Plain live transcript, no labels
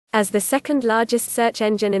As the second largest search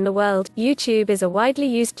engine in the world, YouTube is a widely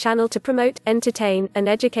used channel to promote, entertain, and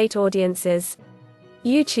educate audiences.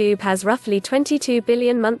 YouTube has roughly 22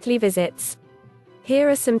 billion monthly visits. Here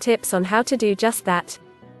are some tips on how to do just that.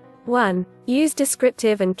 1. Use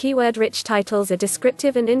descriptive and keyword-rich titles. A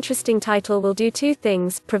descriptive and interesting title will do two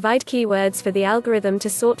things: provide keywords for the algorithm to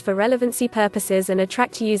sort for relevancy purposes and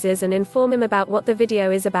attract users and inform them about what the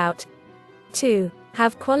video is about. 2.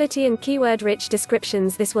 Have quality and keyword-rich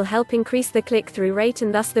descriptions. This will help increase the click-through rate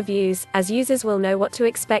and thus the views, as users will know what to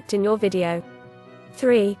expect in your video.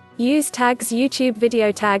 3. Use tags. YouTube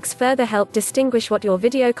video tags further help distinguish what your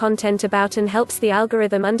video content about and helps the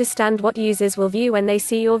algorithm understand what users will view when they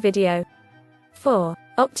see your video. 4.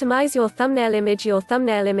 Optimize your thumbnail image. Your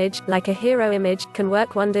thumbnail image, like a hero image, can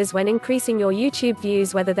work wonders when increasing your YouTube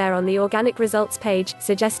views, whether they're on the organic results page,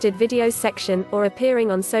 suggested videos section, or appearing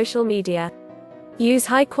on social media. Use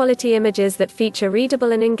high-quality images that feature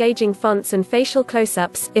readable and engaging fonts and facial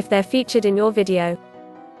close-ups, if they're featured in your video.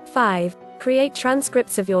 5. Create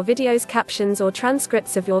transcripts of your videos. Captions or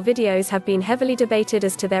transcripts of your videos have been heavily debated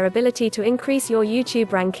as to their ability to increase your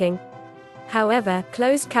YouTube ranking. However,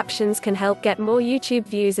 closed captions can help get more YouTube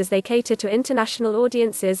views as they cater to international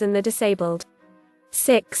audiences and the disabled.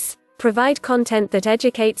 6. Provide content that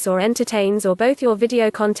educates or entertains, or both. Your video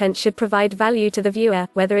content should provide value to the viewer,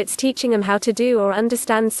 whether it's teaching them how to do or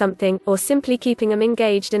understand something, or simply keeping them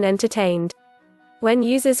engaged and entertained. When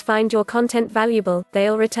users find your content valuable,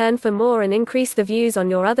 they'll return for more and increase the views on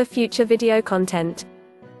your other future video content.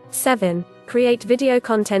 7. Create video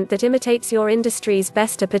content that imitates your industry's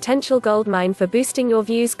best. A potential goldmine for boosting your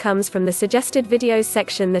views comes from the suggested videos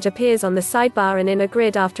section that appears on the sidebar and in a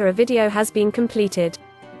grid after a video has been completed.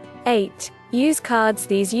 8. Use cards.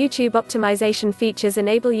 These YouTube optimization features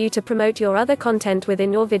enable you to promote your other content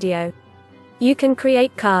within your video. You can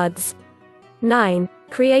create cards. 9.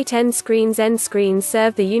 Create end screens. End screens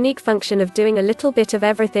serve the unique function of doing a little bit of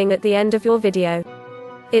everything at the end of your video.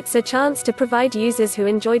 It's a chance to provide users who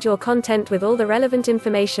enjoyed your content with all the relevant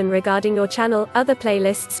information regarding your channel, other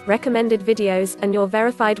playlists, recommended videos, and your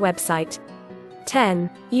verified website. 10.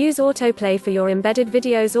 Use autoplay for your embedded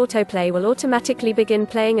videos. Autoplay will automatically begin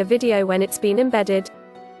playing a video when it's been embedded.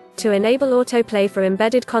 To enable autoplay for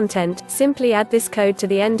embedded content, simply add this code to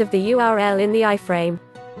the end of the URL in the iframe.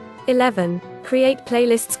 11. Create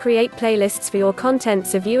playlists. Create playlists for your content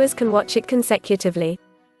so viewers can watch it consecutively.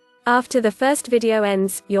 After the first video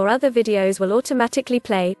ends, your other videos will automatically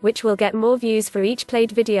play, which will get more views for each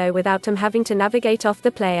played video without them having to navigate off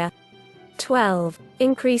the player. 12.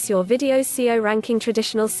 Increase your video's SEO ranking.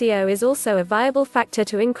 Traditional SEO is also a viable factor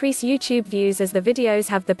to increase YouTube views, as the videos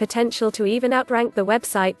have the potential to even outrank the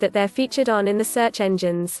website that they're featured on in the search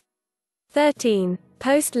engines. 13.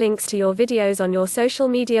 Post links to your videos on your social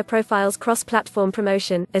media profiles. Cross-platform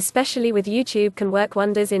promotion, especially with YouTube, can work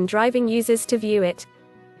wonders in driving users to view it.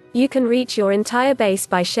 You can reach your entire base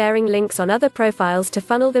by sharing links on other profiles to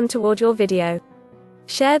funnel them toward your video.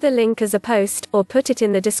 Share the link as a post, or put it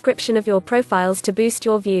in the description of your profiles to boost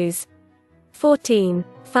your views. 14.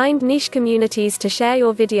 Find niche communities to share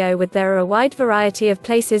your video with. There are a wide variety of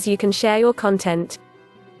places you can share your content.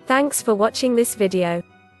 Thanks for watching this video.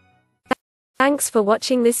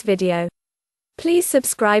 Please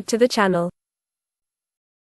subscribe to the channel.